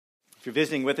If you're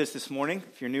visiting with us this morning,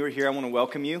 if you're newer here, I want to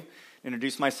welcome you.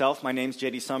 Introduce myself. My name's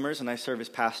J.D. Summers, and I serve as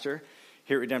pastor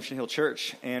here at Redemption Hill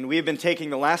Church. And we have been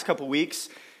taking the last couple weeks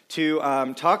to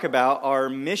talk about our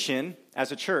mission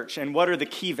as a church and what are the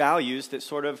key values that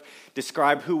sort of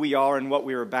describe who we are and what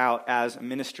we're about as a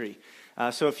ministry.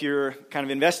 So if you're kind of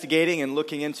investigating and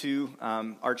looking into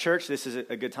our church, this is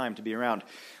a good time to be around.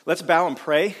 Let's bow and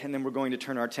pray, and then we're going to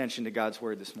turn our attention to God's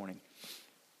Word this morning.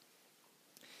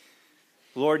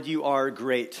 Lord, you are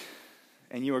great,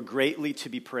 and you are greatly to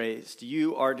be praised.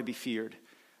 You are to be feared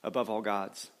above all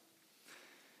gods.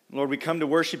 Lord, we come to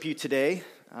worship you today,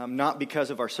 not because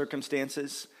of our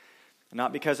circumstances,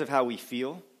 not because of how we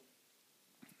feel,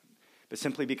 but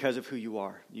simply because of who you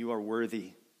are. You are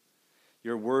worthy.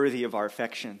 You're worthy of our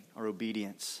affection, our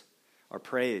obedience, our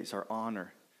praise, our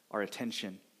honor, our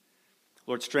attention.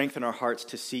 Lord, strengthen our hearts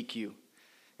to seek you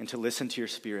and to listen to your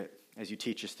Spirit as you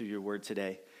teach us through your word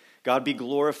today. God, be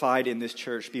glorified in this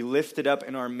church. Be lifted up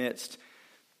in our midst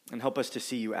and help us to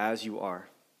see you as you are.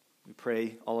 We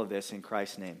pray all of this in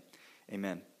Christ's name.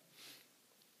 Amen.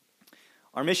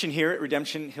 Our mission here at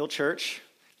Redemption Hill Church,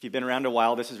 if you've been around a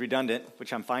while, this is redundant,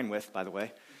 which I'm fine with, by the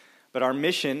way. But our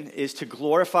mission is to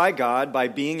glorify God by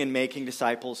being and making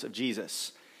disciples of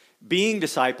Jesus. Being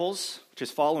disciples, which is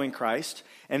following Christ,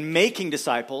 and making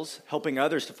disciples, helping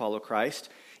others to follow Christ,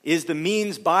 is the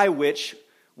means by which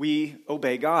we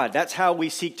obey God. That's how we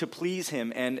seek to please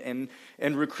him and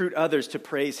recruit others to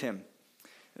praise him.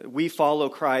 We follow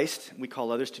Christ. We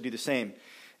call others to do the same.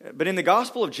 But in the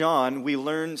Gospel of John, we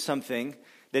learn something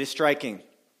that is striking.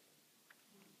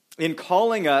 In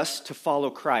calling us to follow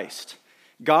Christ,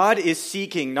 God is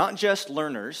seeking not just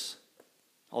learners,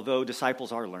 although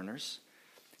disciples are learners.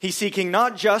 He's seeking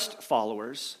not just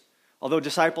followers, although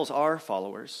disciples are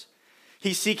followers.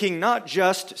 He's seeking not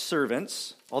just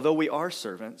servants, although we are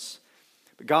servants,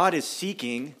 but God is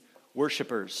seeking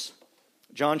worshipers.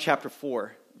 John chapter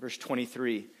 4, verse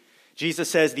 23. Jesus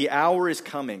says, "The hour is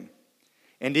coming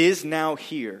and is now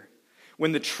here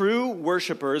when the true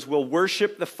worshipers will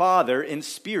worship the Father in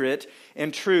spirit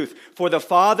and truth. For the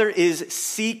Father is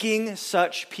seeking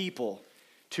such people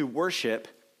to worship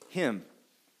him."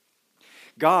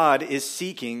 God is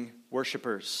seeking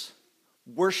worshipers.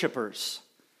 Worshipers.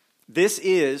 This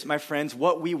is, my friends,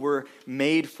 what we were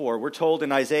made for. We're told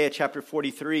in Isaiah chapter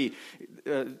 43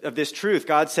 of this truth.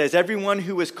 God says, "Everyone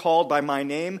who is called by my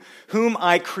name, whom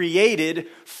I created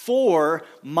for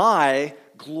my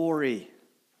glory,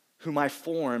 whom I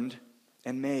formed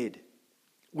and made."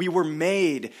 We were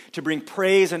made to bring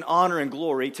praise and honor and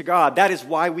glory to God. That is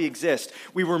why we exist.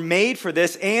 We were made for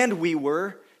this, and we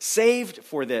were saved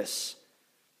for this.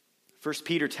 1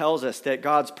 Peter tells us that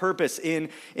God's purpose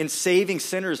in saving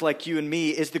sinners like you and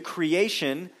me is the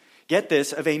creation, get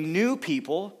this, of a new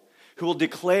people who will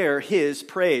declare his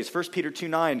praise. 1 Peter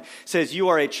 2:9 says, "You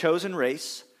are a chosen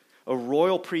race, a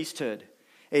royal priesthood,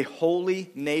 a holy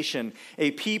nation,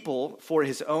 a people for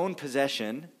his own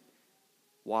possession."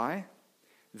 Why?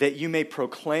 "That you may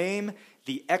proclaim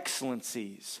the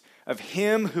excellencies of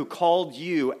him who called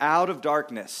you out of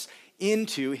darkness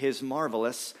into his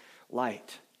marvelous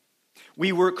light."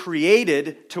 We were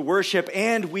created to worship,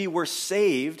 and we were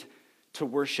saved to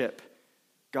worship.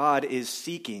 God is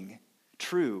seeking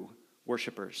true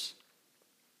worshipers.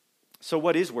 So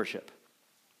what is worship?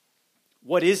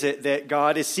 What is it that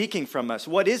God is seeking from us?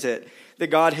 What is it that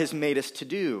God has made us to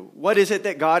do? What is it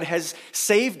that God has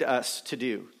saved us to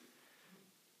do?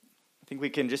 I think we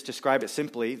can just describe it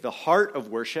simply. The heart of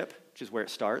worship, which is where it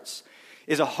starts,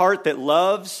 is a heart that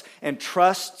loves and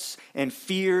trusts and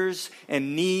fears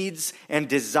and needs and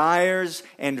desires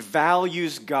and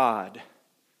values God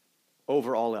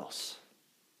over all else.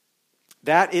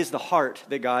 That is the heart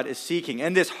that God is seeking.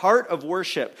 And this heart of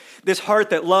worship, this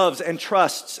heart that loves and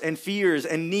trusts and fears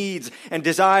and needs and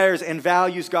desires and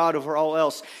values God over all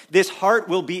else, this heart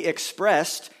will be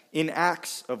expressed in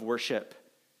acts of worship.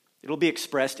 It'll be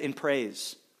expressed in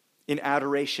praise, in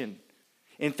adoration,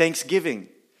 in thanksgiving.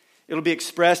 It'll be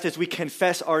expressed as we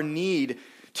confess our need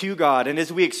to God and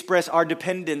as we express our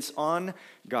dependence on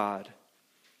God.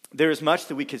 There is much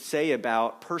that we could say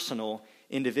about personal,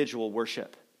 individual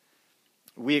worship.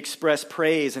 We express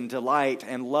praise and delight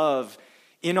and love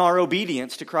in our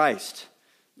obedience to Christ.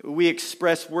 We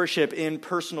express worship in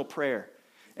personal prayer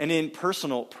and in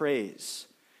personal praise.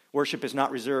 Worship is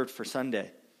not reserved for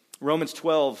Sunday. Romans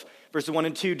 12, verses 1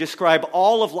 and 2 describe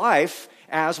all of life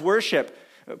as worship.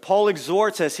 Paul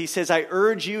exhorts us, he says, "I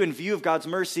urge you in view of God's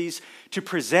mercies to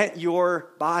present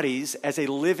your bodies as a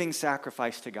living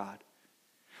sacrifice to God."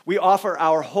 We offer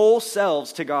our whole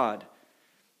selves to God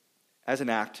as an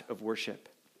act of worship.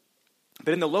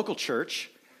 But in the local church,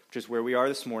 which is where we are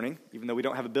this morning. Even though we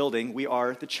don't have a building, we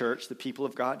are the church, the people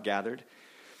of God gathered.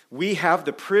 We have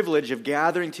the privilege of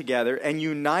gathering together and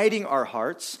uniting our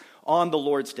hearts on the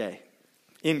Lord's Day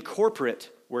in corporate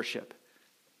worship,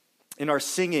 in our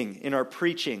singing, in our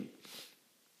preaching,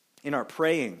 in our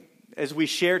praying. As we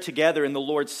share together in the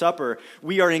Lord's Supper,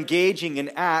 we are engaging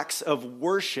in acts of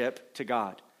worship to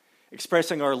God,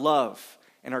 expressing our love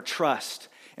and our trust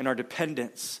and our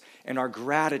dependence and our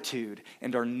gratitude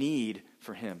and our need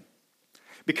for Him.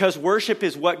 Because worship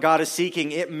is what God is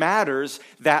seeking, it matters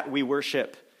that we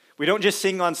worship. We don't just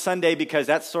sing on Sunday because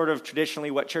that's sort of traditionally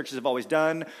what churches have always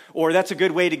done, or that's a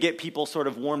good way to get people sort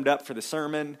of warmed up for the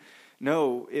sermon.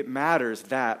 No, it matters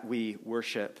that we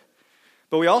worship.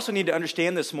 But we also need to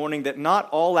understand this morning that not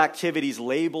all activities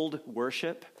labeled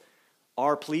worship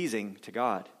are pleasing to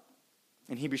God.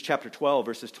 In Hebrews chapter 12,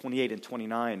 verses 28 and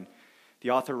 29, the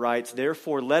author writes,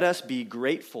 "Therefore let us be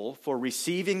grateful for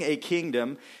receiving a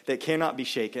kingdom that cannot be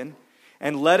shaken,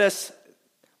 and let us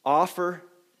offer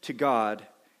to God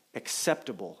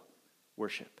acceptable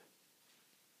worship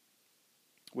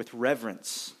with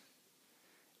reverence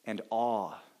and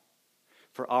awe,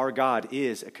 for our God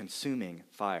is a consuming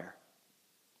fire."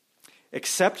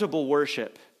 Acceptable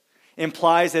worship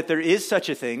implies that there is such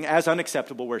a thing as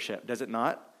unacceptable worship, does it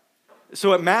not?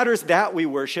 So it matters that we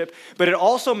worship, but it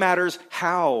also matters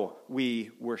how we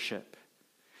worship.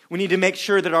 We need to make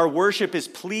sure that our worship is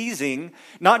pleasing,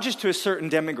 not just to a certain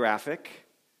demographic,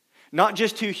 not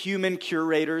just to human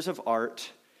curators of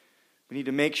art. We need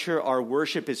to make sure our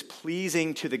worship is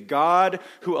pleasing to the God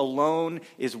who alone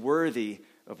is worthy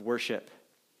of worship.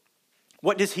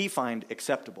 What does He find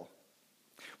acceptable?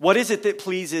 What is it that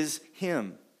pleases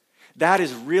Him? That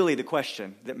is really the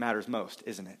question that matters most,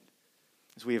 isn't it?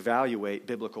 As we evaluate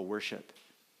biblical worship.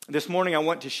 This morning I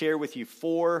want to share with you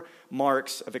 4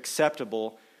 marks of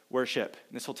acceptable worship.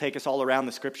 And this will take us all around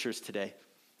the scriptures today.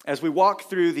 As we walk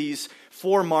through these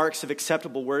 4 marks of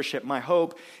acceptable worship, my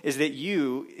hope is that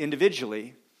you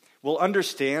individually will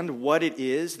understand what it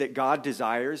is that God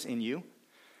desires in you.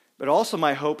 But also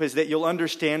my hope is that you'll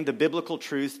understand the biblical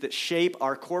truths that shape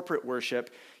our corporate worship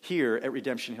here at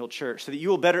Redemption Hill Church, so that you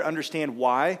will better understand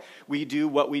why we do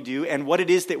what we do and what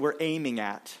it is that we're aiming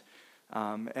at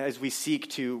as we seek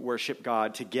to worship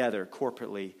God together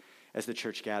corporately as the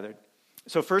church gathered.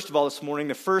 So first of all, this morning,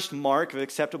 the first mark of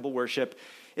acceptable worship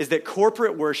is that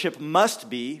corporate worship must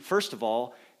be, first of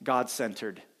all,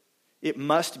 God-centered. It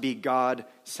must be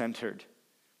God-centered.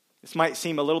 This might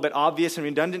seem a little bit obvious and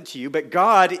redundant to you, but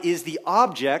God is the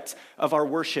object of our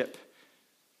worship.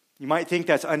 You might think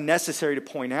that's unnecessary to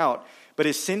point out, but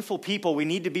as sinful people, we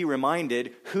need to be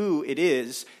reminded who it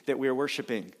is that we're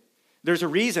worshiping. There's a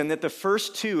reason that the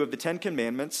first 2 of the 10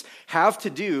 Commandments have to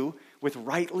do with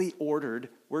rightly ordered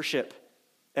worship.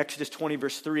 Exodus 20,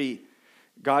 verse 3,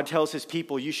 God tells His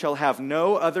people, "You shall have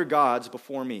no other gods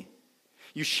before me.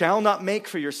 You shall not make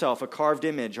for yourself a carved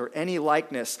image or any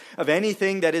likeness of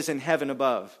anything that is in heaven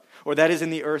above, or that is in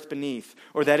the earth beneath,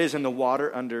 or that is in the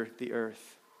water under the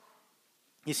earth."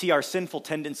 You see, our sinful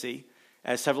tendency,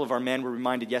 as several of our men were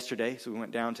reminded yesterday, so we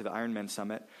went down to the Ironman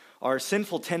Summit, our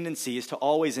sinful tendency is to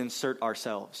always insert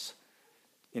ourselves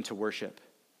into worship,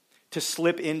 to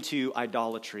slip into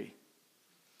idolatry.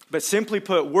 But simply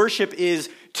put, worship is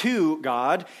to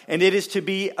God, and it is to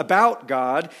be about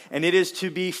God, and it is to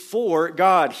be for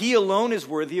God. He alone is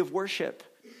worthy of worship,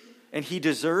 and He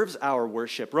deserves our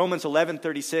worship. Romans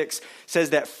 11:36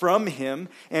 says that from Him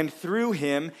and through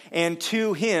Him and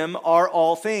to Him are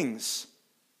all things.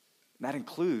 And that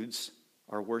includes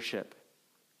our worship.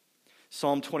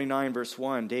 Psalm 29, verse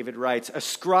 1, David writes,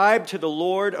 "Ascribe to the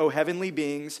Lord, O heavenly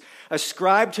beings,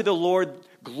 ascribe to the Lord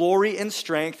glory and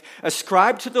strength,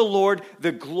 ascribe to the Lord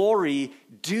the glory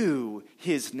due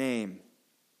His name.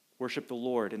 Worship the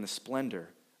Lord in the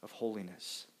splendor of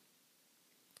holiness."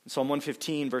 In Psalm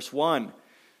 115, verse 1,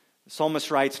 the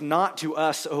psalmist writes, "Not to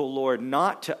us, O Lord,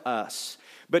 not to us,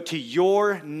 but to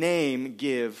your name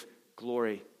give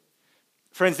glory."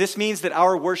 Friends, this means that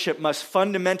our worship must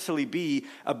fundamentally be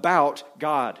about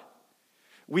God.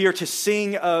 We are to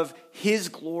sing of His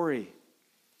glory.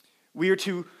 We are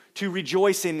to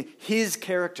rejoice in His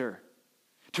character,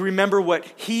 to remember what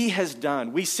He has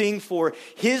done. We sing for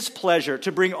His pleasure,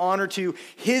 to bring honor to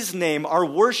His name. Our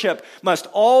worship must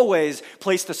always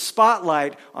place the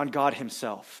spotlight on God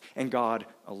Himself and God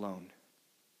alone.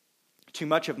 Too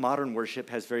much of modern worship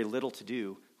has very little to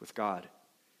do with God.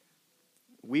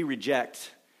 We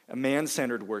reject a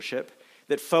man-centered worship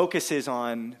that focuses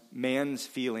on man's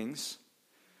feelings,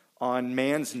 on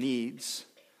man's needs,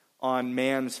 on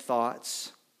man's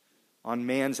thoughts, on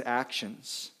man's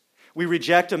actions. We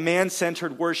reject a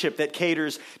man-centered worship that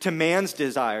caters to man's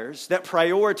desires, that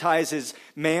prioritizes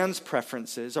man's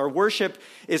preferences. Our worship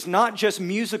is not just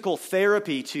musical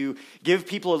therapy to give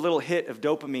people a little hit of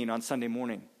dopamine on Sunday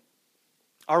morning.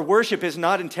 Our worship is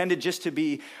not intended just to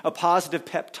be a positive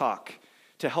pep talk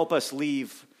to help us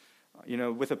leave,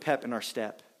 with a pep in our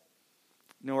step.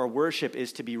 No, our worship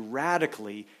is to be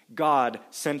radically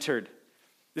God-centered.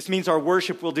 This means our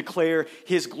worship will declare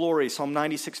his glory. Psalm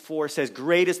 96:4 says,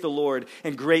 "Great is the Lord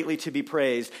and greatly to be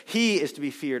praised. He is to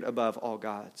be feared above all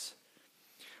gods."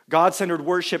 God-centered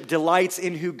worship delights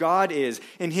in who God is,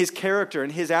 in his character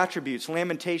and his attributes.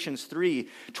 Lamentations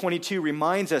 3:22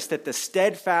 reminds us that the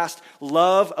steadfast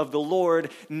love of the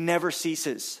Lord never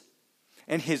ceases,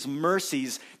 and his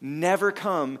mercies never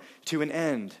come to an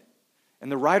end.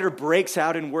 And the writer breaks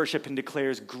out in worship and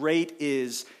declares, "Great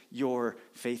is your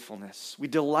faithfulness." We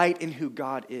delight in who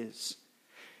God is.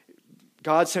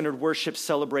 God-centered worship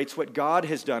celebrates what God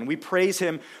has done. We praise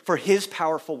him for his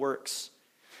powerful works.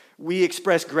 We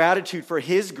express gratitude for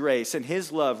his grace and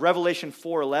his love. Revelation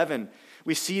 4:11,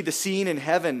 we see the scene in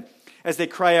heaven as they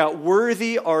cry out,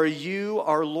 "Worthy are you,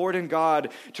 our Lord and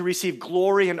God, to receive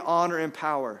glory and honor and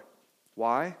power."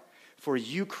 Why? For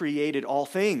you created all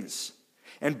things,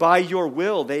 and by your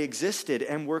will they existed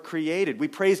and were created. We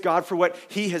praise God for what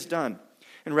he has done.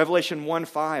 In Revelation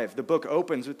 1:5, the book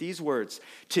opens with these words,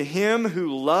 "To him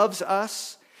who loves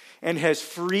us and has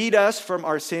freed us from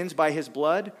our sins by his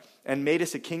blood and made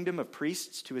us a kingdom of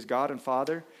priests to his God and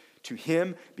Father, to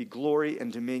him be glory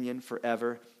and dominion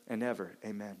forever and ever.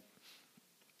 Amen."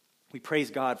 We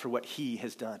praise God for what he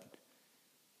has done.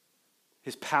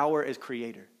 His power as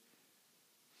creator.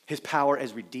 His power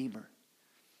as redeemer.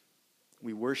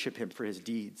 We worship him for his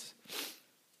deeds.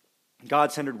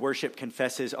 God-centered worship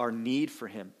confesses our need for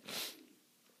him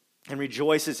and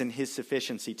rejoices in his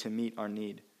sufficiency to meet our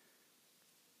need.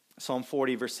 Psalm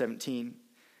 40, verse 17,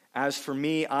 "As for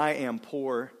me, I am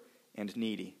poor and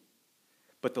needy,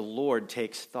 but the Lord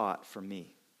takes thought for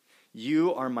me.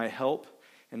 You are my help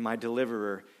and my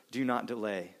deliverer. Do not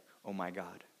delay, O my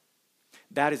God."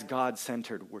 That is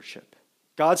God-centered worship.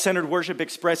 God-centered worship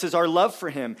expresses our love for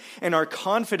him and our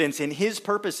confidence in his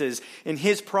purposes, in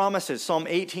his promises. Psalm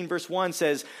 18, verse 1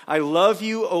 says, "I love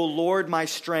you, O Lord, my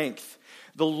strength.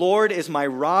 The Lord is my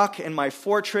rock and my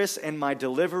fortress and my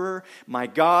deliverer, my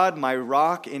God, my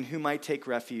rock in whom I take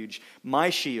refuge, my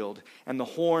shield and the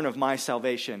horn of my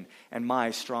salvation and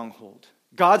my stronghold."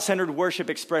 God-centered worship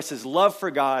expresses love for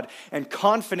God and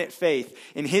confident faith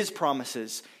in his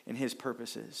promises and his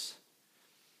purposes.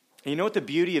 And you know what the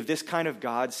beauty of this kind of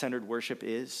God-centered worship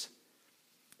is?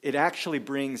 It actually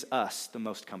brings us the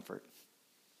most comfort.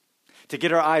 To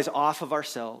get our eyes off of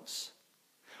ourselves,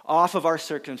 off of our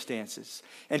circumstances,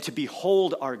 and to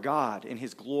behold our God in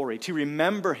his glory, to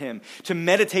remember him, to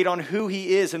meditate on who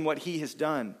he is and what he has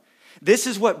done. This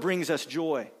is what brings us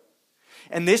joy.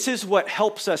 And this is what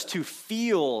helps us to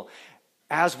feel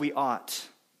as we ought.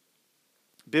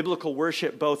 Biblical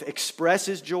worship both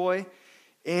expresses joy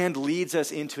and leads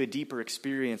us into a deeper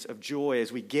experience of joy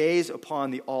as we gaze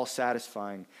upon the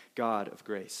all-satisfying God of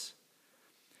grace.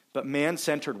 But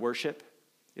man-centered worship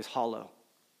is hollow.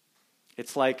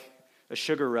 It's like a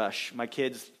sugar rush. My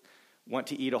kids want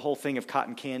to eat a whole thing of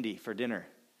cotton candy for dinner.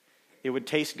 It would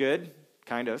taste good,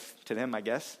 kind of, to them, I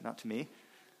guess, not to me.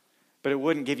 But it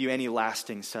wouldn't give you any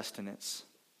lasting sustenance.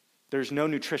 There's no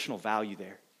nutritional value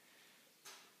there.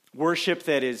 Worship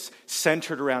that is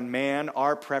centered around man,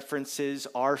 our preferences,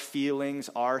 our feelings,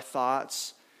 our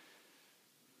thoughts,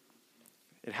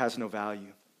 it has no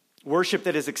value. Worship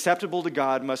that is acceptable to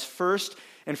God must first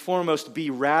and foremost be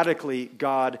radically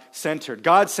God-centered.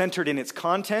 God-centered in its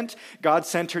content,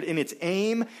 God-centered in its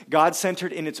aim,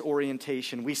 God-centered in its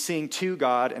orientation. We sing to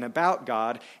God and about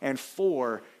God and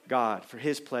for God, for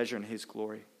his pleasure and his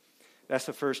glory. That's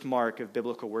the first mark of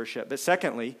biblical worship. But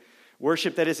secondly,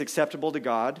 worship that is acceptable to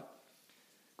God,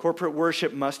 corporate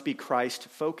worship must be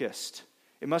Christ-focused.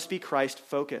 It must be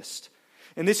Christ-focused.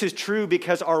 And this is true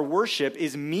because our worship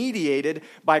is mediated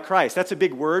by Christ. That's a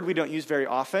big word we don't use very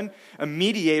often. A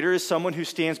mediator is someone who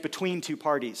stands between two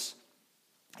parties.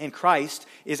 And Christ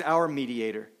is our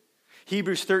mediator.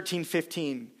 Hebrews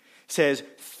 13:15 says,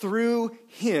 "Through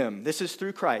him," this is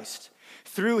through Christ,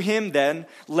 "through him then,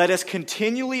 let us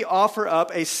continually offer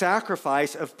up a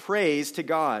sacrifice of praise to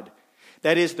God.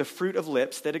 That is the fruit of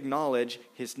lips that acknowledge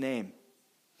his name."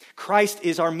 Christ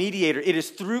is our mediator. It is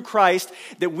through Christ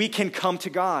that we can come to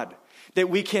God, that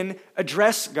we can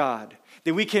address God,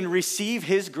 that we can receive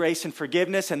his grace and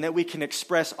forgiveness, and that we can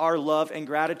express our love and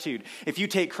gratitude. If you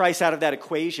take Christ out of that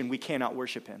equation, we cannot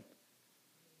worship him.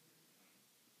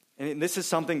 And this is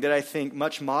something that I think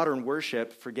much modern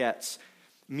worship forgets.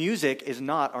 Music is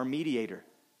not our mediator.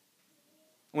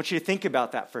 I want you to think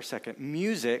about that for a second.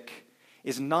 Music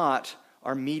is not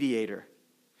our mediator.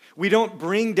 We don't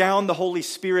bring down the Holy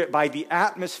Spirit by the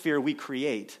atmosphere we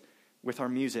create with our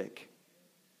music.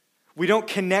 We don't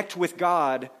connect with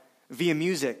God via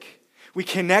music. We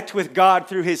connect with God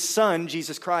through his Son,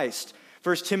 Jesus Christ.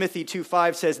 1 Timothy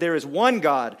 2:5 says, there is one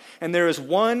God, and there is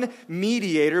one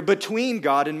mediator between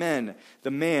God and men, the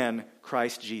man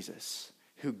Christ Jesus,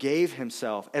 who gave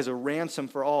himself as a ransom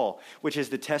for all, which is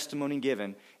the testimony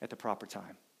given at the proper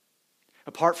time.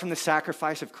 Apart from the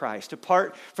sacrifice of Christ,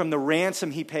 apart from the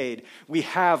ransom he paid, we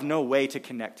have no way to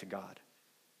connect to God.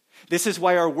 This is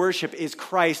why our worship is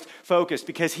Christ-focused,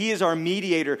 because he is our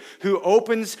mediator who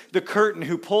opens the curtain,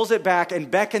 who pulls it back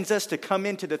and beckons us to come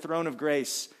into the throne of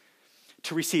grace,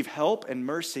 to receive help and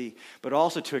mercy, but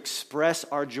also to express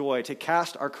our joy, to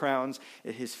cast our crowns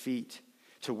at his feet,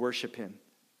 to worship him.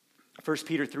 1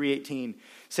 Peter 3:18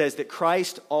 says that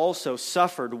Christ also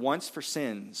suffered once for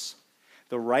sins,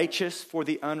 the righteous for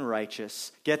the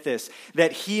unrighteous. Get this,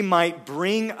 that he might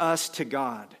bring us to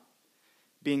God,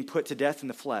 being put to death in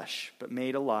the flesh, but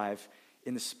made alive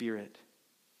in the Spirit.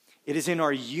 It is in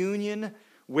our union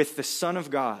with the Son of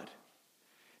God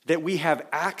that we have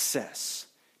access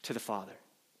to the Father.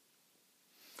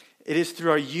 It is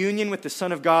through our union with the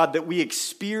Son of God that we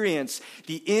experience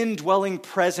the indwelling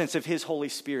presence of his Holy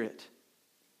Spirit.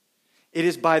 It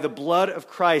is by the blood of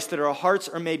Christ that our hearts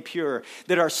are made pure,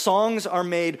 that our songs are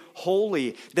made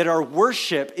holy, that our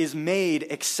worship is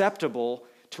made acceptable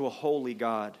to a holy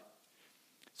God.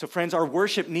 So friends, our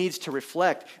worship needs to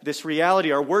reflect this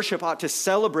reality. Our worship ought to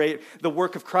celebrate the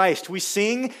work of Christ. We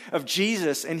sing of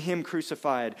Jesus and him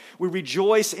crucified. We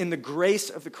rejoice in the grace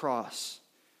of the cross.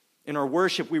 In our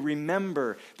worship, we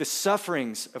remember the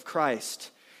sufferings of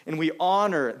Christ, and we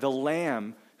honor the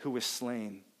Lamb who was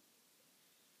slain.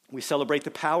 We celebrate the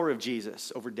power of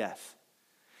Jesus over death.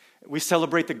 We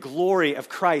celebrate the glory of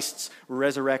Christ's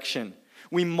resurrection.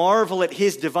 We marvel at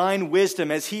his divine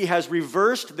wisdom as he has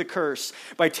reversed the curse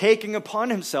by taking upon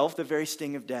himself the very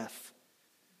sting of death.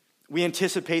 We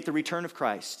anticipate the return of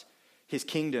Christ, his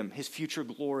kingdom, his future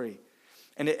glory.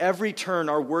 And at every turn,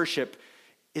 our worship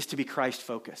is to be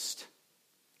Christ-focused.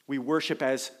 We worship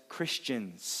as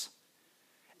Christians,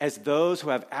 as those who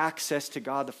have access to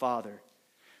God the Father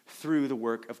through the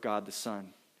work of God the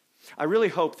Son. I really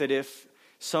hope that if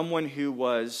someone who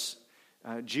was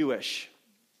Jewish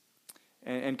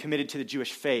and committed to the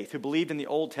Jewish faith, who believed in the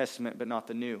Old Testament but not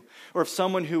the New, or if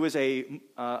someone who was a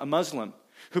Muslim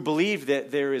who believed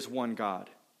that there is one God,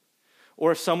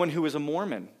 or if someone who was a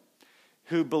Mormon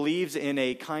who believes in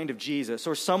a kind of Jesus,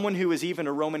 or someone who is even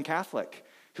a Roman Catholic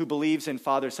who believes in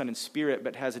Father, Son, and Spirit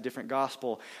but has a different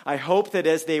gospel, I hope that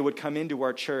as they would come into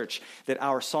our church, that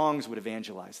our songs would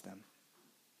evangelize them,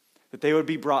 that they would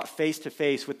be brought face to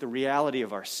face with the reality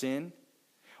of our sin,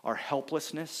 our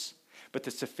helplessness, but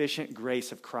the sufficient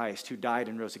grace of Christ who died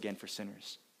and rose again for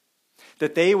sinners.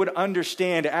 That they would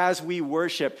understand as we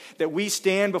worship that we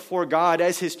stand before God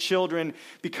as his children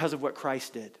because of what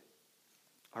Christ did.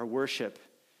 Our worship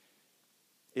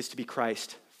is to be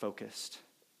Christ-focused.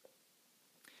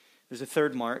 There's a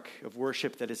third mark of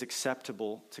worship that is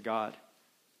acceptable to God.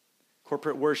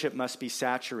 Corporate worship must be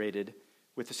saturated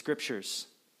with the Scriptures.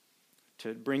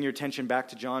 To bring your attention back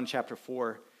to John chapter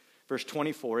 4, verse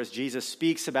 24, as Jesus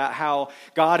speaks about how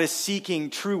God is seeking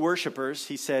true worshipers,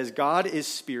 he says, God is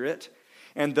spirit,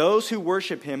 and those who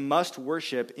worship him must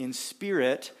worship in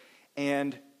spirit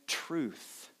and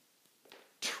truth.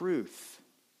 Truth.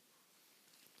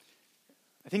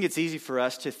 I think it's easy for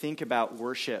us to think about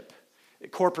worship,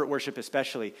 corporate worship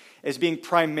especially, as being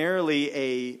primarily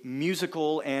a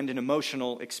musical and an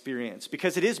emotional experience,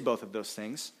 because it is both of those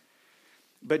things.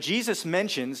 But Jesus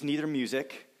mentions neither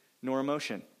music nor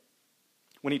emotion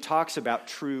when he talks about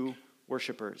true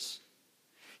worshipers.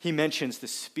 He mentions the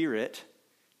Spirit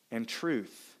and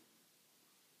truth.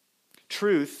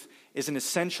 Truth is an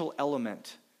essential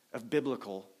element of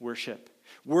biblical worship,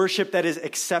 worship that is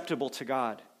acceptable to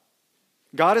God.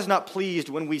 God is not pleased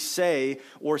when we say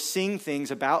or sing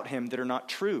things about him that are not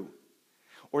true,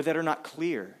 or that are not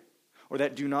clear, or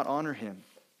that do not honor him.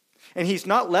 And he's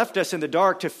not left us in the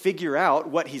dark to figure out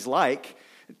what he's like,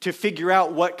 to figure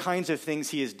out what kinds of things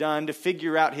he has done, to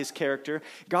figure out his character.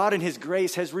 God in his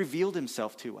grace has revealed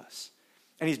himself to us.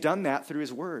 And he's done that through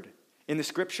his word in the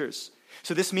Scriptures.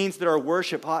 So this means that our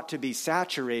worship ought to be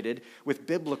saturated with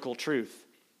biblical truth.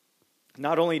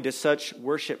 Not only does such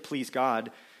worship please God,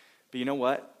 but you know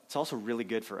what? It's also really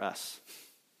good for us.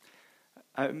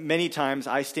 Many times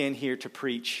I stand here to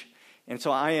preach, and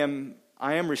so I am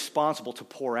I am responsible to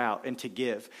pour out and to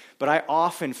give. But I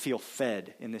often feel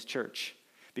fed in this church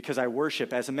because I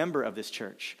worship as a member of this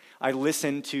church. I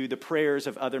listen to the prayers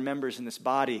of other members in this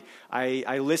body.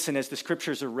 I listen as the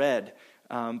scriptures are read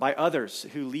by others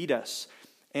who lead us.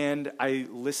 And I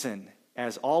listen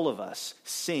as all of us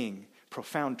sing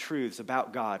profound truths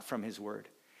about God from his word.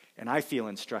 And I feel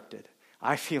instructed.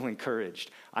 I feel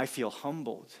encouraged. I feel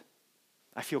humbled.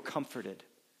 I feel comforted.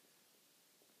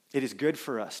 It is good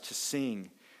for us to sing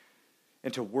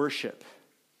and to worship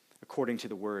according to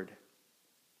the word.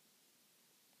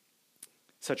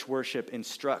 Such worship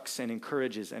instructs and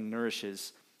encourages and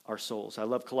nourishes our souls. I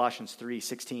love Colossians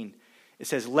 3:16. It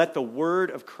says, "Let the word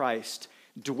of Christ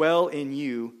dwell in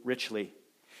you richly,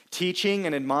 teaching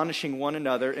and admonishing one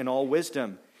another in all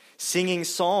wisdom, singing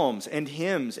psalms and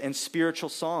hymns and spiritual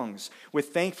songs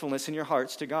with thankfulness in your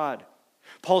hearts to God."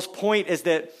 Paul's point is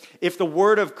that if the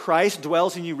word of Christ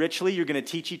dwells in you richly, you're going to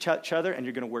teach each other and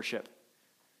you're going to worship.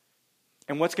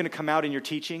 And what's going to come out in your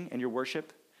teaching and your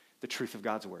worship? The truth of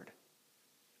God's word.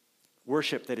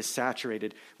 Worship that is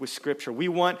saturated with Scripture. We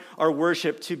want our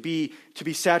worship to be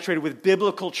saturated with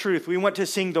biblical truth. We want to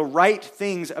sing the right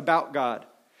things about God.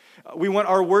 We want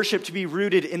our worship to be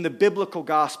rooted in the biblical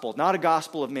gospel, not a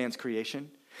gospel of man's creation.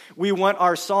 We want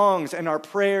our songs and our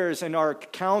prayers and our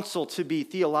counsel to be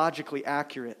theologically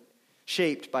accurate,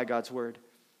 shaped by God's word.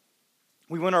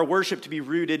 We want our worship to be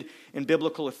rooted in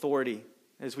biblical authority.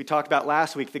 As we talked about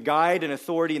last week, the guide and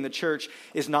authority in the church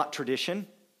is not tradition.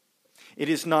 It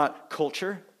is not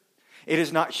culture. It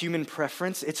is not human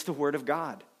preference. It's the word of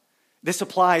God. This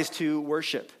applies to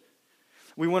worship.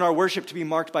 We want our worship to be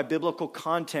marked by biblical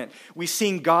content. We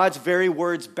sing God's very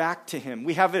words back to him.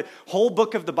 We have a whole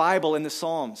book of the Bible in the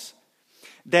Psalms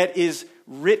that is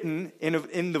written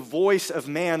in the voice of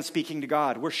man speaking to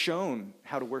God. We're shown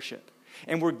how to worship.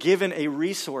 And we're given a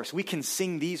resource. We can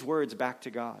sing these words back to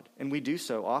God. And we do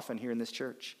so often here in this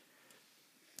church.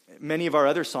 Many of our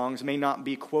other songs may not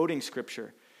be quoting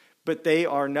Scripture, but they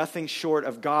are nothing short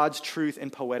of God's truth in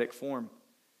poetic form.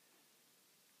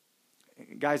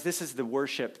 Guys, this is the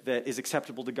worship that is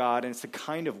acceptable to God, and it's the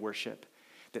kind of worship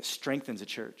that strengthens a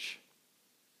church.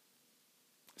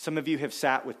 Some of you have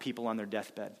sat with people on their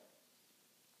deathbed,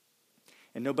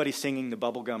 and nobody's singing the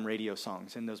bubblegum radio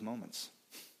songs in those moments.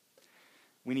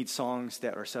 We need songs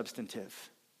that are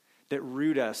substantive, that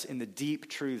root us in the deep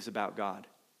truths about God.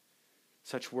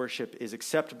 Such worship is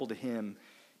acceptable to him,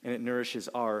 and it nourishes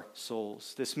our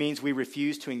souls. This means we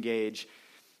refuse to engage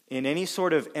in any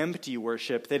sort of empty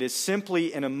worship that is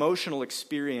simply an emotional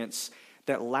experience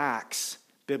that lacks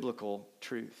biblical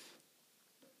truth.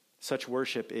 Such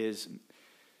worship is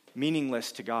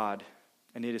meaningless to God,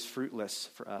 and it is fruitless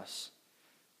for us.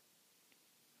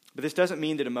 But this doesn't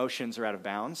mean that emotions are out of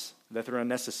bounds, that they're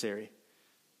unnecessary.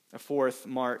 A fourth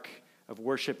mark of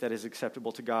worship that is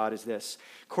acceptable to God is this: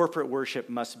 corporate worship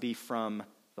must be from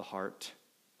the heart.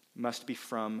 Must be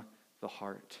from the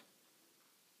heart.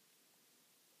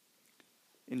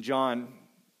 In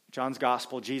John's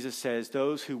gospel, Jesus says,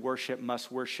 those who worship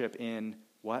must worship in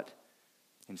what?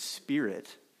 In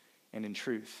spirit and in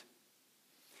truth.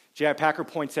 J.I. Packer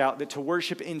points out that to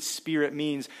worship in spirit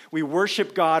means we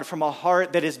worship God from a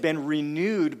heart that has been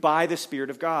renewed by the Spirit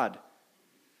of God.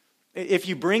 If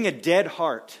you bring a dead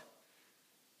heart,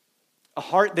 a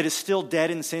heart that is still dead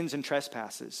in sins and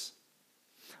trespasses,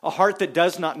 a heart that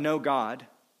does not know God,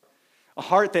 a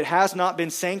heart that has not been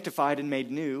sanctified and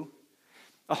made new,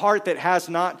 a heart that has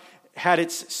not had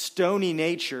its stony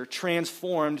nature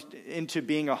transformed into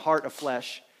being a heart of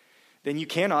flesh, then you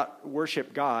cannot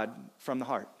worship God from the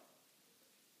heart.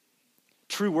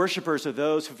 True worshipers are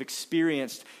those who have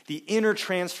experienced the inner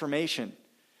transformation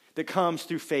that comes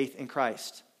through faith in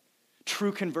Christ.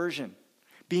 True conversion,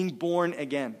 being born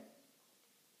again.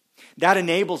 That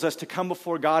enables us to come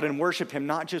before God and worship him,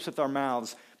 not just with our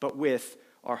mouths, but with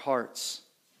our hearts.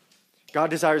 God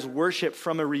desires worship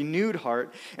from a renewed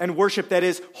heart, and worship that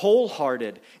is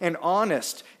wholehearted and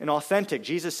honest and authentic.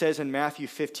 Jesus says in Matthew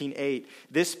 15:8,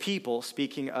 this people,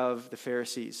 speaking of the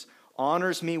Pharisees,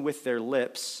 honors me with their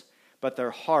lips, but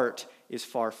their heart is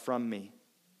far from me.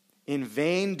 In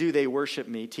vain do they worship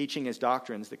me, teaching as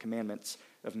doctrines the commandments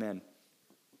of men.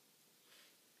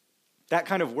 That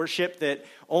kind of worship that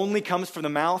only comes from the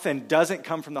mouth and doesn't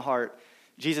come from the heart,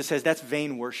 Jesus says that's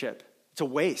vain worship. It's a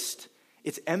waste.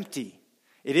 It's empty.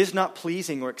 It is not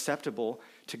pleasing or acceptable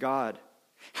to God.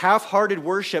 Half-hearted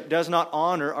worship does not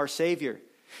honor our Savior.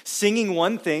 Singing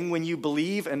one thing when you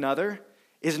believe another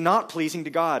is not pleasing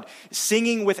to God.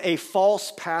 Singing with a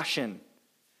false passion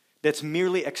that's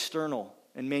merely external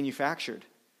and manufactured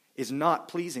is not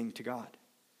pleasing to God.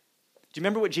 Do you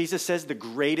remember what Jesus says the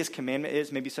greatest commandment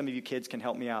is? Maybe some of you kids can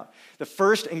help me out. The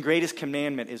first and greatest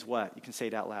commandment is what? You can say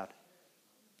it out loud.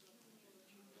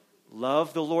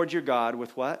 Love the Lord your God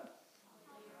with what?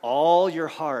 All your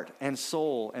heart and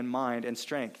soul and mind and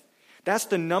strength. That's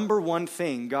the number one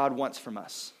thing God wants from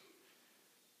us.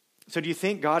 So do you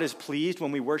think God is pleased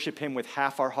when we worship him with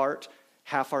half our heart,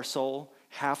 half our soul,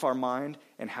 half our mind,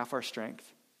 and half our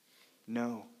strength?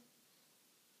 No.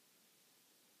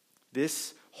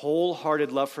 This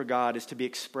wholehearted love for God is to be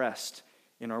expressed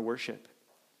in our worship.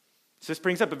 So this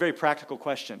brings up a very practical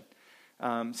question.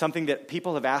 Something that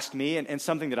people have asked me and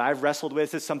something that I've wrestled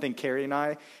with is something Carrie and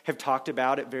I have talked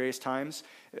about at various times,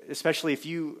 especially if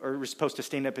you are supposed to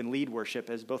stand up and lead worship,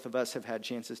 as both of us have had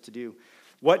chances to do.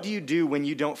 What do you do when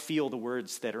you don't feel the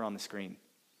words that are on the screen,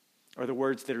 or the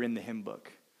words that are in the hymn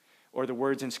book, or the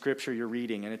words in Scripture you're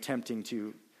reading and attempting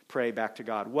to pray back to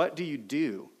God? What do you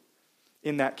do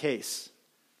in that case?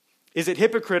 Is it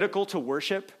hypocritical to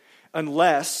worship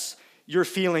unless you're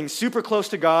feeling super close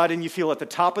to God and you feel at the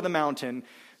top of the mountain,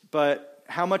 but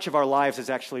how much of our lives is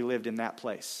actually lived in that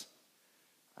place?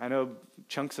 I know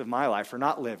chunks of my life are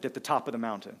not lived at the top of the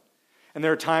mountain. And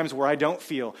there are times where I don't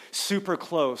feel super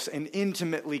close and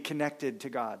intimately connected to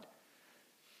God.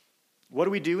 What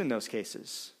do we do in those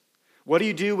cases? What do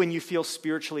you do when you feel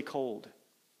spiritually cold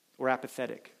or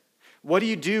apathetic? What do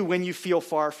you do when you feel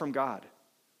far from God?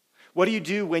 What do you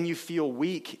do when you feel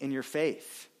weak in your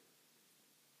faith?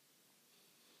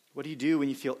 What do you do when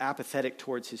you feel apathetic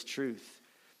towards his truth?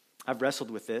 I've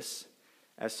wrestled with this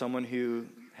as someone who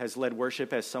has led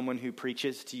worship, as someone who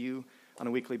preaches to you on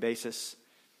a weekly basis.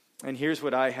 And here's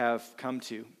what I have come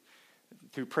to.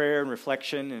 Through prayer and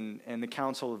reflection and the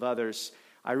counsel of others,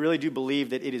 I really do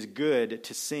believe that it is good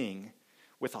to sing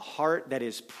with a heart that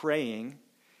is praying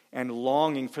and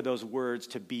longing for those words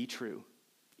to be true,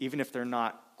 even if they're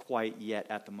not quite yet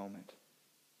at the moment.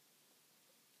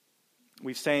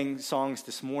 We've sang songs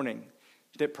this morning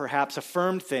that perhaps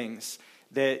affirmed things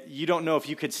that you don't know if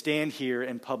you could stand here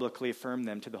and publicly affirm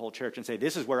them to the whole church and say,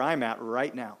 this is where I'm at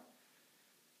right now.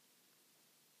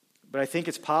 But I think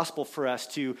it's possible for us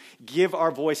to give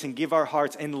our voice and give our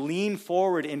hearts and lean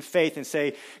forward in faith and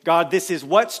say, God, this is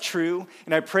what's true.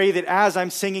 And I pray that as I'm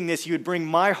singing this, you would bring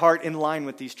my heart in line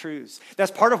with these truths.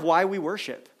 That's part of why we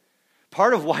worship.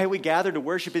 Part of why we gather to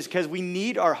worship is because we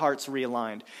need our hearts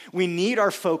realigned. We need our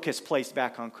focus placed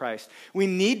back on Christ. We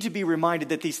need to be reminded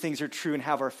that these things are true and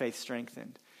have our faith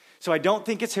strengthened. So I don't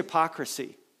think it's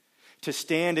hypocrisy to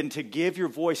stand and to give your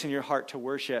voice and your heart to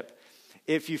worship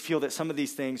if you feel that some of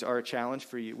these things are a challenge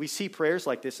for you. We see prayers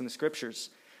like this in the Scriptures.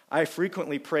 I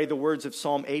frequently pray the words of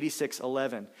Psalm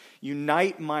 86:11.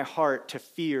 Unite my heart to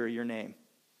fear your name.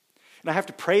 And I have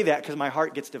to pray that because my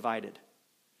heart gets divided,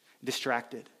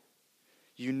 distracted.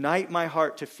 Unite my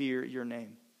heart to fear your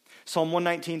name. Psalm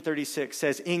 119:36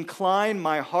 says, incline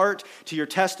my heart to your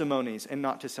testimonies and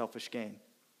not to selfish gain.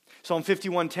 Psalm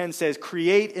 51:10 says,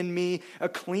 create in me a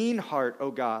clean heart,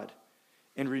 O God,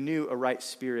 and renew a right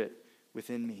spirit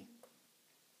within me.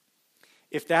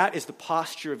 If that is the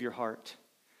posture of your heart,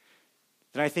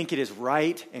 then I think it is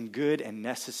right and good and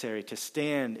necessary to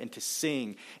stand and to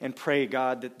sing and pray,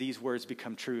 God, that these words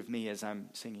become true of me as I'm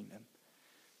singing them.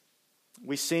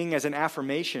 We sing as an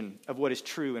affirmation of what is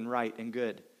true and right and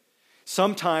good,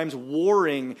 sometimes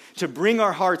warring to bring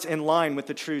our hearts in line with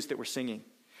the truths that we're singing.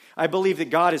 I believe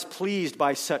that God is pleased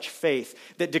by such faith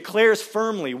that declares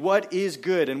firmly what is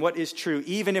good and what is true,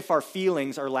 even if our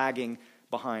feelings are lagging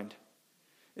behind.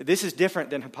 This is different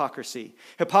than hypocrisy.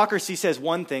 Hypocrisy says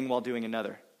one thing while doing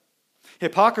another.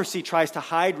 Hypocrisy tries to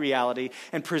hide reality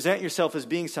and present yourself as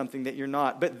being something that you're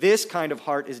not. But this kind of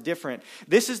heart is different.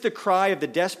 This is the cry of the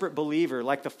desperate believer,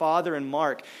 like the father in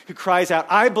Mark, who cries out,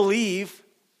 I believe,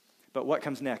 but what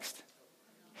comes next?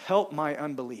 Help my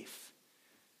unbelief.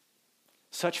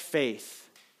 Such faith,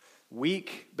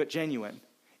 weak but genuine,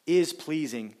 is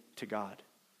pleasing to God.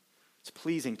 It's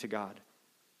pleasing to God.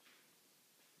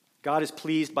 God is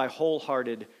pleased by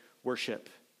wholehearted worship.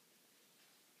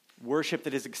 Worship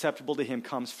that is acceptable to him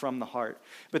comes from the heart.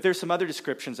 But there's some other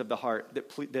descriptions of the heart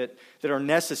that are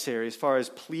necessary as far as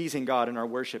pleasing God in our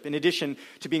worship. In addition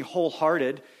to being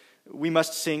wholehearted, we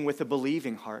must sing with a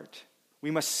believing heart. We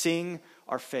must sing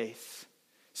our faith.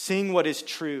 Sing what is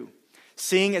true.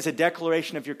 Sing as a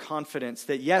declaration of your confidence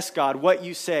that, yes, God, what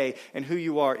you say and who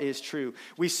you are is true.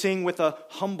 We sing with a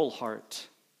humble heart.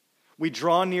 We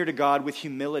draw near to God with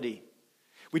humility.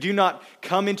 We do not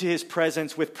come into his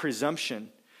presence with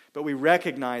presumption, but we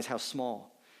recognize how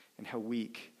small and how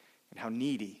weak and how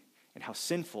needy and how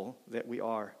sinful that we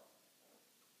are.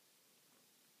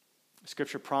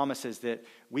 Scripture promises that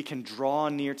we can draw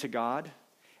near to God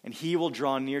and he will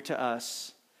draw near to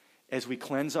us as we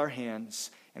cleanse our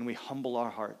hands and we humble our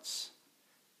hearts.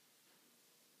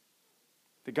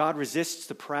 That God resists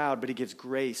the proud, but he gives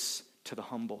grace to the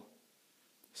humble.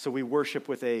 So we worship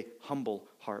with a humble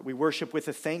heart. We worship with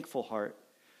a thankful heart.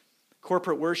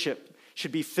 Corporate worship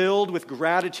should be filled with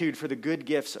gratitude for the good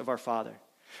gifts of our Father,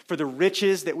 for the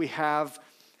riches that we have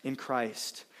in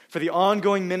Christ, for the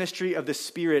ongoing ministry of the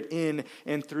Spirit in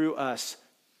and through us.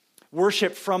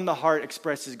 Worship from the heart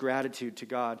expresses gratitude to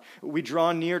God. We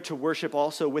draw near to worship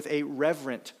also with a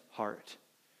reverent heart.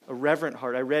 A reverent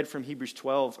heart. I read from Hebrews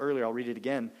 12 earlier. I'll read it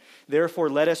again. Therefore,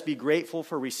 let us be grateful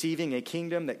for receiving a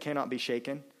kingdom that cannot be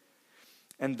shaken.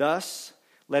 And thus,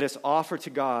 let us offer to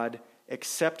God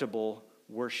acceptable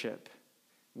worship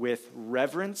with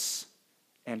reverence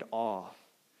and awe.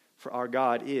 For our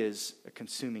God is a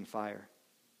consuming fire.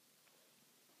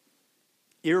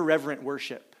 Irreverent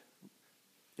worship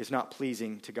is not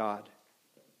pleasing to God.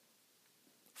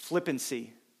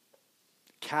 Flippancy,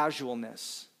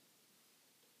 casualness,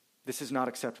 this is not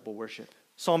acceptable worship.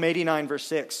 Psalm 89, verse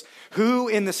 6. Who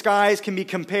in the skies can be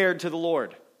compared to the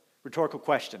Lord? Rhetorical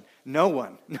question. No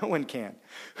one. No one can.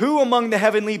 Who among the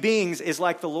heavenly beings is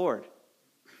like the Lord?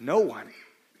 No one.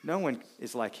 No one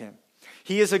is like him.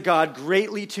 He is a God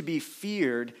greatly to be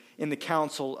feared in the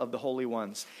council of the holy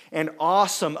ones, and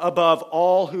awesome above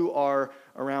all who are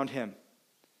around him.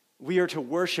 We are to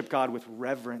worship God with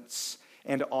reverence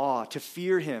and awe, to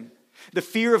fear him. The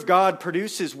fear of God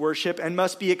produces worship and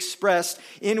must be expressed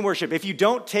in worship. If you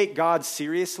don't take God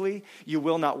seriously, you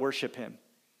will not worship him.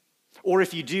 Or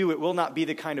if you do, it will not be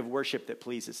the kind of worship that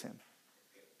pleases him.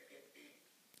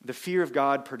 The fear of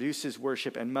God produces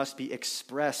worship and must be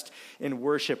expressed in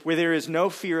worship. Where there is no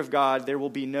fear of God, there will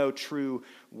be no true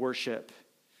worship.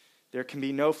 There can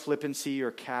be no flippancy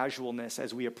or casualness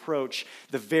as we approach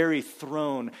the very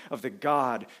throne of the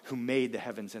God who made the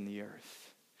heavens and the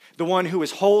earth. The one who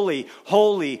is holy,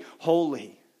 holy,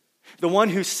 holy. The one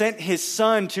who sent his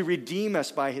Son to redeem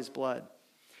us by his blood.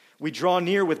 We draw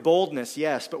near with boldness,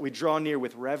 yes, but we draw near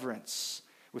with reverence,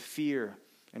 with fear,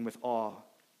 and with awe.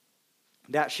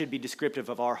 That should be descriptive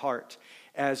of our heart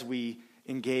as we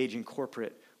engage in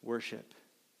corporate worship.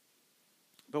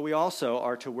 But we also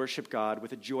are to worship God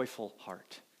with a joyful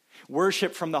heart.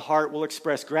 Worship from the heart will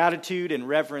express gratitude and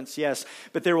reverence, yes,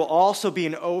 but there will also be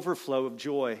an overflow of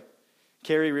joy.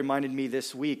 Carrie reminded me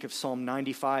this week of Psalm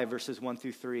 95, verses 1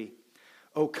 through 3.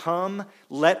 O come,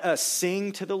 let us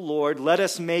sing to the Lord. Let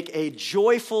us make a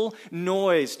joyful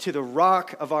noise to the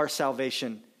rock of our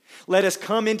salvation. Let us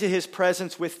come into his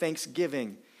presence with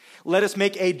thanksgiving. Let us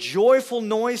make a joyful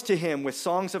noise to him with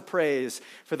songs of praise.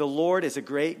 For the Lord is a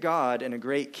great God and a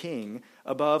great King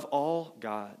above all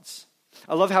gods.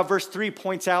 I love how verse 3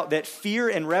 points out that fear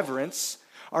and reverence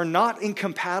are not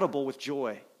incompatible with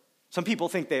joy. Some people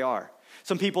think they are.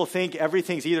 Some people think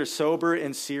everything's either sober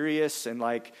and serious and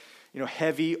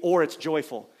heavy, or it's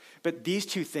joyful. But these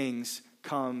two things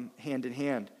come hand in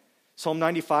hand. Psalm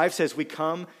 95 says we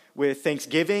come with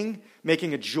thanksgiving,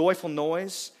 making a joyful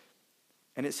noise.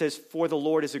 And it says, for the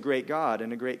Lord is a great God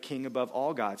and a great King above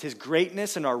all gods. His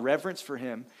greatness and our reverence for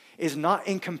him is not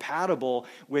incompatible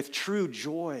with true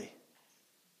joy.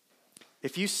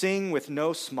 If you sing with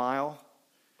no smile,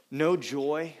 no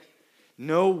joy,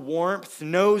 no warmth,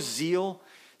 no zeal,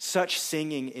 such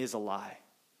singing is a lie.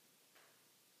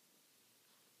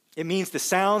 It means the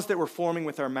sounds that we're forming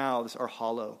with our mouths are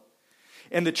hollow.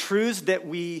 And the truths that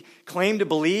we claim to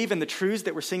believe and the truths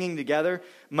that we're singing together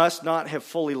must not have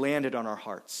fully landed on our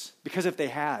hearts. Because if they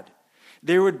had,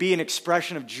 there would be an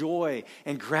expression of joy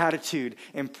and gratitude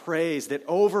and praise that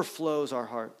overflows our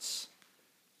hearts.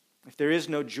 If there is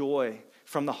no joy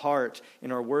from the heart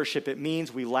in our worship, it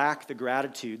means we lack the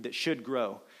gratitude that should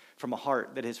grow from a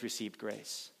heart that has received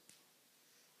grace.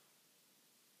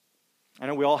 I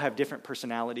know we all have different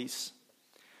personalities.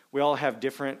 We all have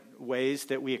different ways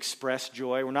that we express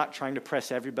joy. We're not trying to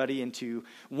press everybody into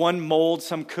one mold,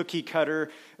 some cookie cutter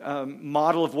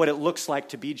model of what it looks like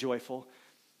to be joyful.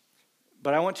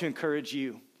 But I want to encourage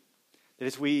you that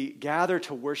as we gather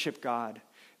to worship God,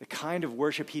 the kind of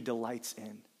worship he delights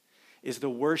in is the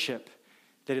worship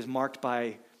that is marked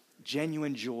by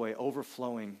genuine joy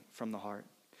overflowing from the heart.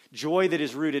 Joy that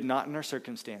is rooted not in our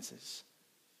circumstances,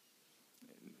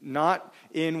 not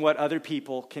in what other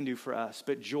people can do for us,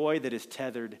 but joy that is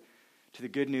tethered to the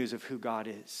good news of who God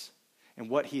is and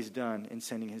what he's done in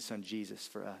sending his son Jesus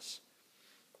for us.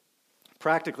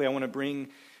 Practically, I want to bring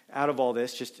out of all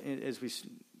this, just as we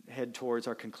head towards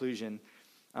our conclusion,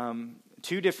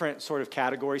 two different sort of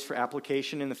categories for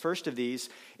application. And the first of these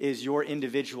is your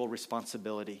individual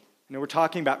responsibility. We're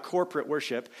talking about corporate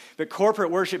worship, but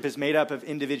corporate worship is made up of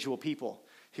individual people.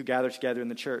 who gather together in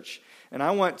the church. And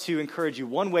I want to encourage you,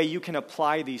 one way you can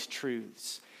apply these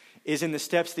truths is in the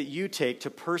steps that you take to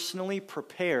personally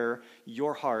prepare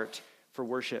your heart for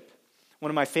worship.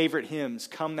 One of my favorite hymns,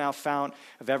 Come Thou Fount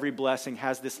of Every Blessing,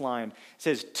 has this line. It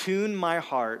says, tune my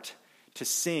heart to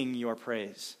sing your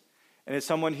praise. And as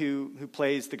someone who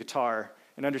plays the guitar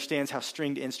and understands how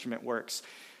stringed instrument works,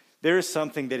 there is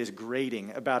something that is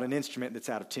grating about an instrument that's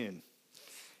out of tune.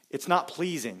 It's not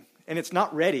pleasing, and it's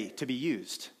not ready to be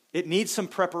used. It needs some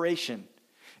preparation.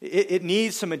 It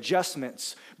needs some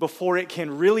adjustments before it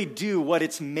can really do what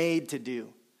it's made to do.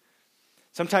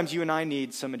 Sometimes you and I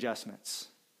need some adjustments.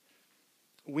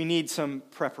 We need some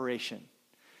preparation.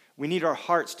 We need our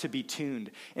hearts to be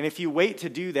tuned. And if you wait to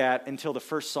do that until the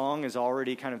first song is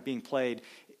already kind of being played,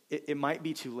 it might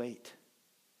be too late.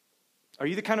 Are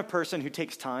you the kind of person who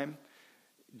takes time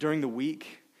during the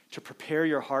week to prepare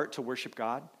your heart to worship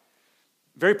God?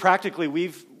 Very practically,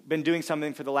 we've been doing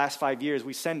something for the last 5 years.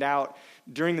 We send out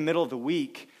during the middle of the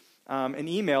week an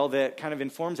email that kind of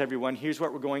informs everyone, here's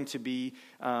what we're going to be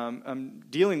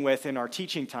dealing with in our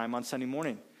teaching time on Sunday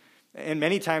morning. And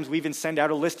many times we even send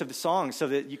out a list of the songs so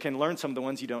that you can learn some of the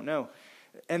ones you don't know.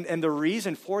 And the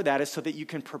reason for that is so that you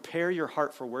can prepare your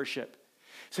heart for worship.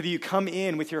 So that you come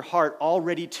in with your heart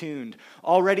already tuned,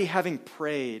 already having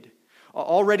prayed,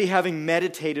 already having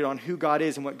meditated on who God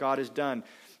is and what God has done.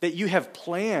 That you have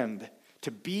planned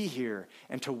to be here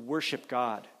and to worship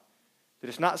God. That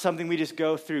it's not something we just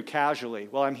go through casually.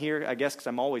 Well, I'm here, I guess, because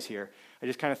I'm always here. I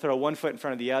just kind of throw one foot in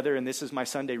front of the other, and this is my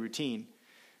Sunday routine.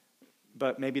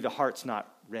 But maybe the heart's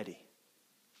not ready.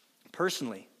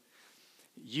 Personally,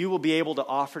 you will be able to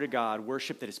offer to God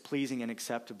worship that is pleasing and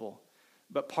acceptable.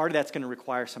 But part of that's going to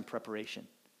require some preparation.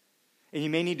 And you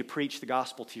may need to preach the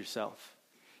gospel to yourself.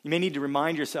 You may need to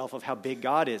remind yourself of how big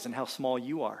God is and how small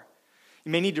you are.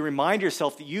 You may need to remind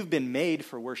yourself that you've been made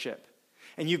for worship.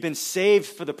 And you've been saved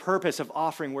for the purpose of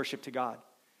offering worship to God.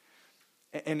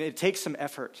 And it takes some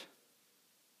effort.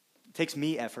 It takes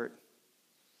me effort.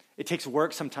 It takes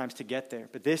work sometimes to get there.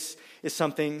 But this is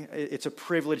something, it's a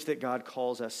privilege that God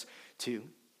calls us to.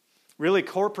 Really,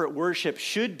 corporate worship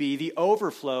should be the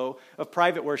overflow of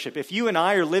private worship. If you and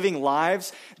I are living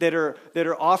lives that are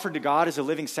offered to God as a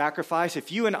living sacrifice,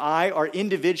 if you and I are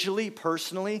individually,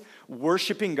 personally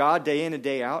worshiping God day in and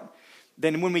day out,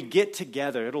 then when we get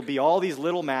together, it'll be all these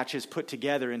little matches put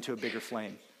together into a bigger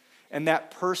flame. And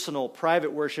that personal,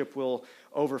 private worship will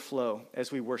overflow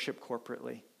as we worship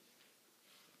corporately.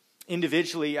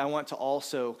 Individually, I want to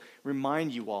also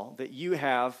remind you all that you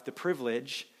have the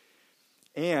privilege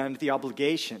and the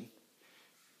obligation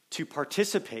to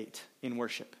participate in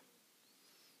worship.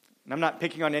 And I'm not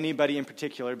picking on anybody in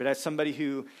particular, but as somebody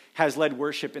who has led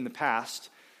worship in the past,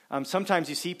 sometimes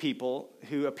you see people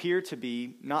who appear to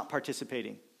be not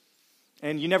participating.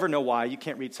 And you never know why. You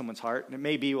can't read someone's heart. And it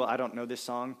may be, well, I don't know this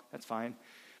song. That's fine.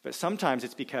 But sometimes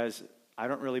it's because I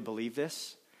don't really believe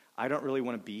this. I don't really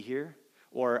want to be here.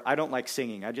 Or I don't like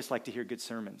singing. I just like to hear good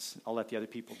sermons. I'll let the other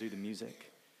people do the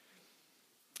music.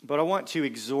 But I want to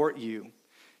exhort you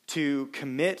to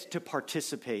commit to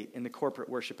participate in the corporate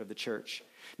worship of the church,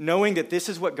 knowing that this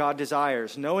is what God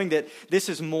desires, knowing that this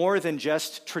is more than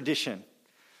just tradition.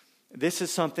 This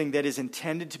is something that is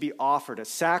intended to be offered, a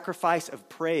sacrifice of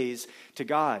praise to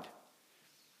God.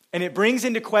 And it brings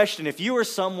into question, if you are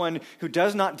someone who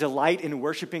does not delight in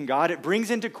worshiping God, it brings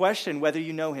into question whether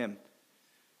you know him,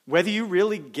 whether you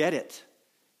really get it,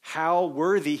 how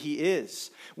worthy he is,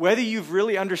 whether you've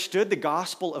really understood the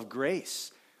gospel of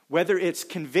grace, whether it's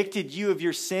convicted you of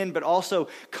your sin, but also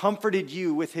comforted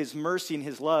you with his mercy and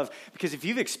his love. Because if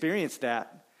you've experienced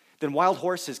that, then wild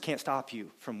horses can't stop you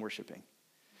from worshiping.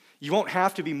 You won't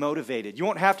have to be motivated. You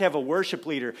won't have to have a worship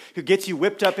leader who gets you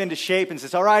whipped up into shape and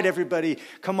says, all right, everybody,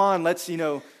 come on, let's,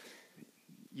 you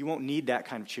won't need that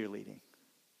kind of cheerleading.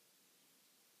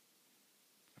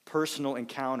 A personal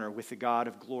encounter with the God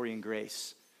of glory and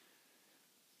grace.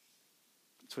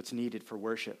 That's what's needed for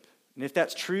worship. And if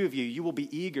that's true of you, you will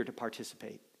be eager to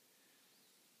participate.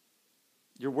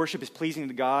 Your worship is pleasing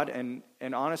to God, and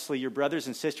honestly, your brothers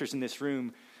and sisters in this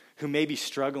room who may be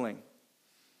struggling,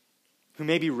 who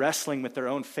may be wrestling with their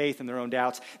own faith and their own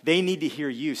doubts, they need to hear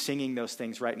you singing those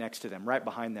things right next to them, right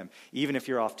behind them, even if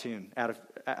you're off tune,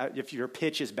 if your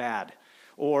pitch is bad,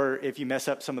 or if you mess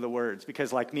up some of the words.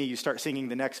 Because like me, you start singing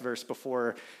the next verse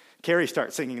before Carrie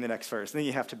starts singing the next verse, and then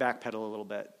you have to backpedal a little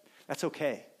bit. That's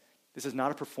okay. This is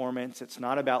not a performance. It's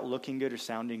not about looking good or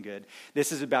sounding good.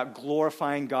 This is about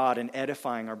glorifying God and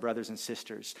edifying our brothers and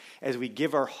sisters as we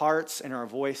give our hearts and our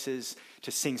voices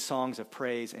to sing songs of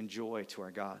praise and joy to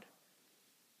our God.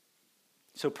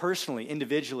 So personally,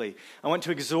 individually, I want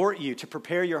to exhort you to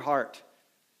prepare your heart.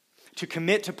 to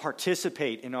commit to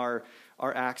participate in our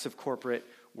acts of corporate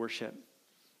worship.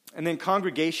 And then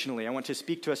congregationally, I want to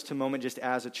speak to us to a moment just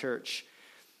as a church.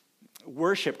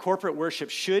 Worship, corporate worship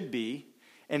should be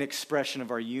an expression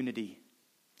of our unity.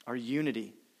 Our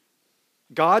unity.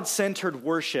 God-centered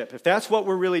worship, if that's what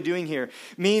we're really doing here,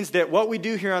 means that what we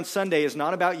do here on Sunday is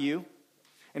not about you,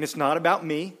 and it's not about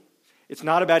me. It's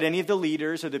not about any of the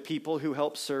leaders or the people who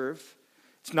help serve.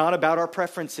 It's not about our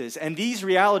preferences. And these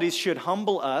realities should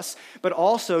humble us, but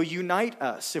also unite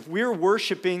us. If we're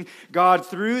worshiping God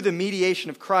through the mediation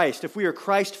of Christ, if we are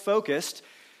Christ-focused,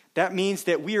 that means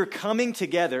that we are coming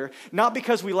together, not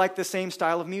because we like the same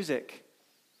style of music.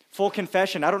 Full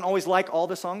confession, I don't always like all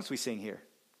the songs we sing here.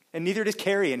 And neither does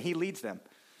Carrie, and he leads them.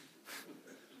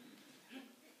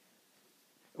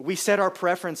 We set our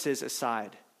preferences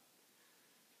aside.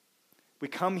 We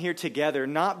come here together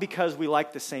not because we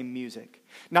like the same music,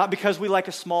 not because we like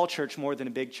a small church more than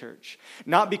a big church,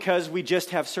 not because we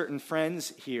just have certain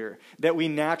friends here that we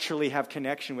naturally have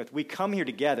connection with. We come here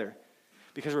together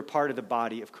because we're part of the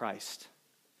body of Christ,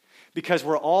 because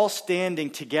we're all standing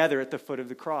together at the foot of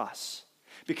the cross,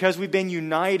 because we've been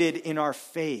united in our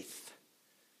faith.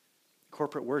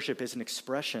 Corporate worship is an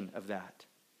expression of that.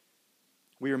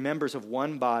 We are members of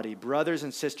one body, brothers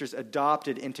and sisters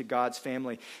adopted into God's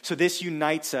family. So this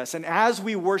unites us. And as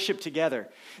we worship together,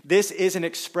 this is an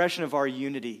expression of our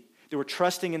unity. That we're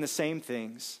trusting in the same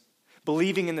things,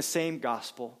 believing in the same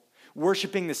gospel,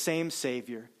 worshiping the same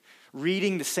Savior,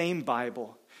 reading the same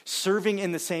Bible, serving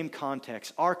in the same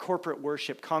context. Our corporate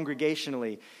worship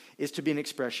congregationally is to be an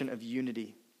expression of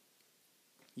unity.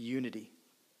 Unity.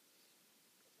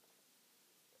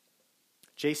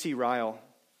 J.C. Ryle,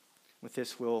 with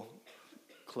this we'll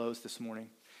close this morning,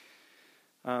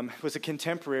 was a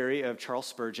contemporary of Charles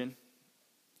Spurgeon.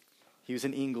 He was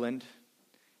in England,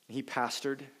 and he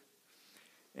pastored,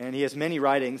 and he has many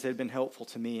writings that have been helpful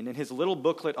to me. And in his little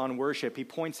booklet on worship, he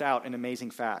points out an amazing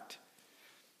fact.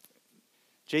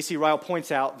 J.C. Ryle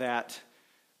points out that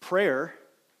prayer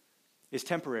is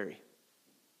temporary,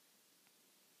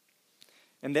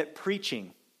 and that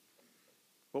preaching,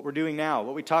 what we're doing now,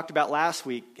 what we talked about last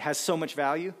week, has so much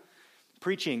value.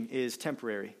 Preaching is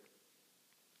temporary.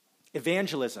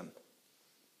 Evangelism,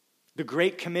 the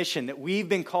Great Commission that we've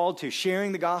been called to,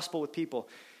 sharing the gospel with people,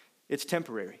 it's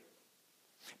temporary.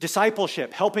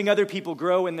 Discipleship, helping other people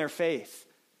grow in their faith,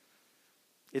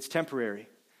 it's temporary.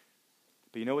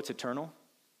 But you know what's eternal?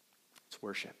 It's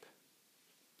worship.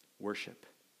 Worship.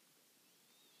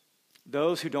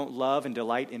 Those who don't love and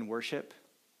delight in worship,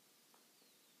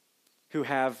 who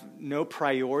have no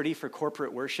priority for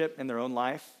corporate worship in their own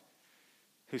life,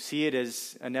 who see it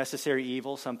as a necessary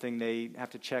evil, something they have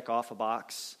to check off a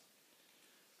box.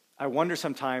 I wonder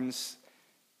sometimes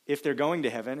if they're going to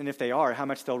heaven, and if they are, how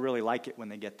much they'll really like it when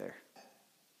they get there.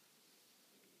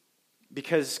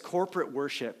 Because corporate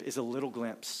worship is a little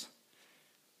glimpse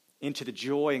into the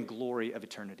joy and glory of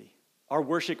eternity. Our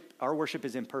worship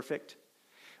is imperfect.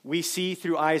 We see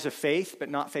through eyes of faith, but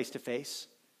not face to face.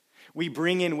 We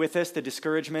bring in with us the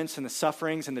discouragements and the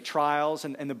sufferings and the trials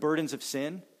and the burdens of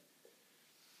sin.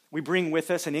 We bring with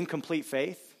us an incomplete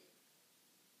faith,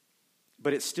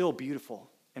 but it's still beautiful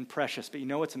and precious. But you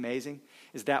know what's amazing?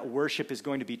 Is that worship is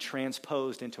going to be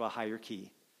transposed into a higher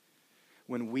key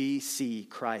when we see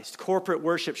Christ. Corporate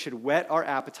worship should whet our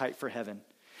appetite for heaven.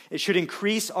 It should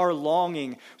increase our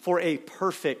longing for a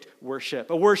perfect worship,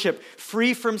 a worship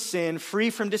free from sin, free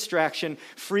from distraction,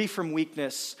 free from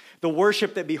weakness, the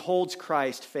worship that beholds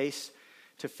Christ face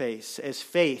to face as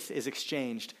faith is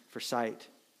exchanged for sight.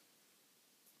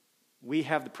 We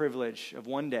have the privilege of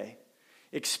one day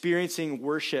experiencing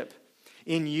worship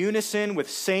in unison with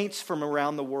saints from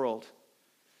around the world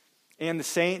and the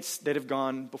saints that have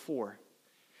gone before.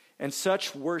 And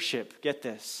such worship, get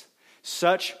this,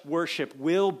 such worship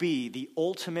will be the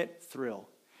ultimate thrill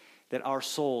that our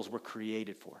souls were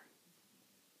created for.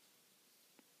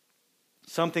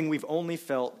 Something we've only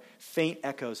felt faint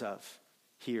echoes of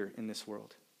here in this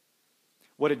world.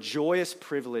 What a joyous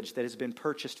privilege that has been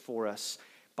purchased for us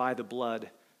by the blood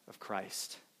of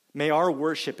Christ. May our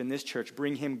worship in this church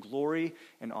bring him glory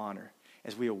and honor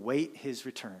as we await his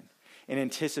return and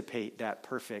anticipate that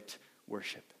perfect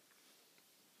worship.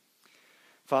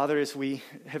 Father, as we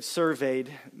have surveyed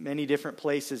many different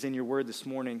places in your word this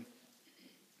morning,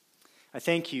 I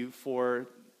thank you for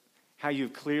how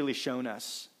you've clearly shown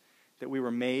us that we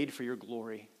were made for your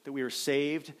glory, that we were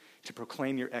saved to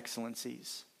proclaim your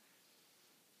excellencies,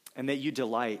 and that you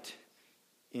delight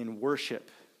in worship,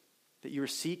 that you are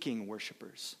seeking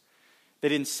worshipers,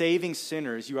 that in saving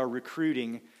sinners you are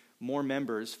recruiting more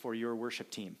members for your worship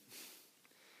team,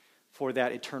 for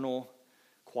that eternal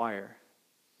choir,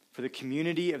 for for the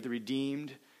community of the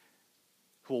redeemed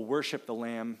who will worship the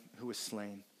Lamb who was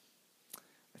slain.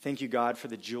 I thank you, God, for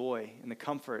the joy and the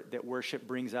comfort that worship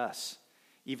brings us,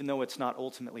 even though it's not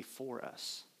ultimately for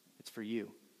us. It's for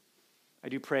you. I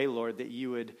do pray, Lord, that you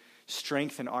would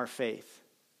strengthen our faith,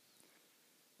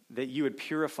 that you would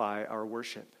purify our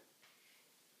worship,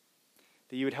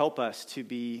 that you would help us to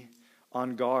be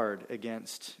on guard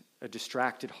against a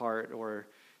distracted heart or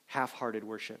half-hearted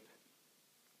worship,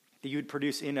 that you would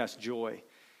produce in us joy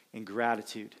and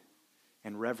gratitude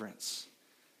and reverence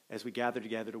as we gather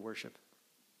together to worship.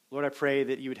 Lord, I pray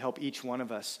that you would help each one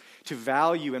of us to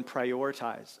value and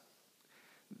prioritize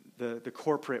the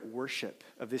corporate worship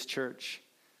of this church.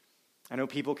 I know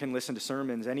people can listen to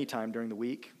sermons anytime during the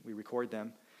week. We record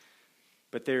them.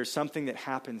 But there's something that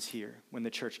happens here when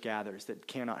the church gathers that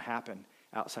cannot happen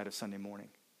outside of Sunday morning.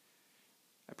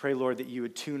 I pray, Lord, that you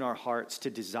would tune our hearts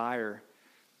to desire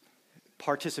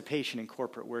participation in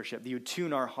corporate worship, that you would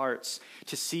tune our hearts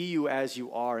to see you as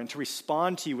you are and to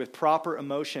respond to you with proper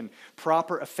emotion,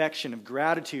 proper affection of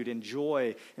gratitude and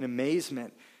joy and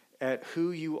amazement at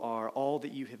who you are, all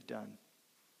that you have done.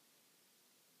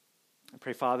 I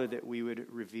pray, Father, that we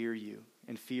would revere you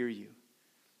and fear you,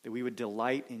 that we would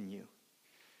delight in you,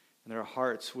 and that our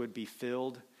hearts would be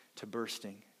filled to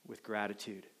bursting with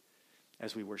gratitude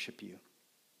as we worship you.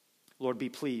 Lord, be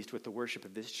pleased with the worship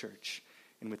of this church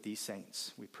and with these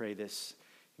saints. We pray this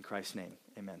in Christ's name.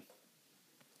 Amen.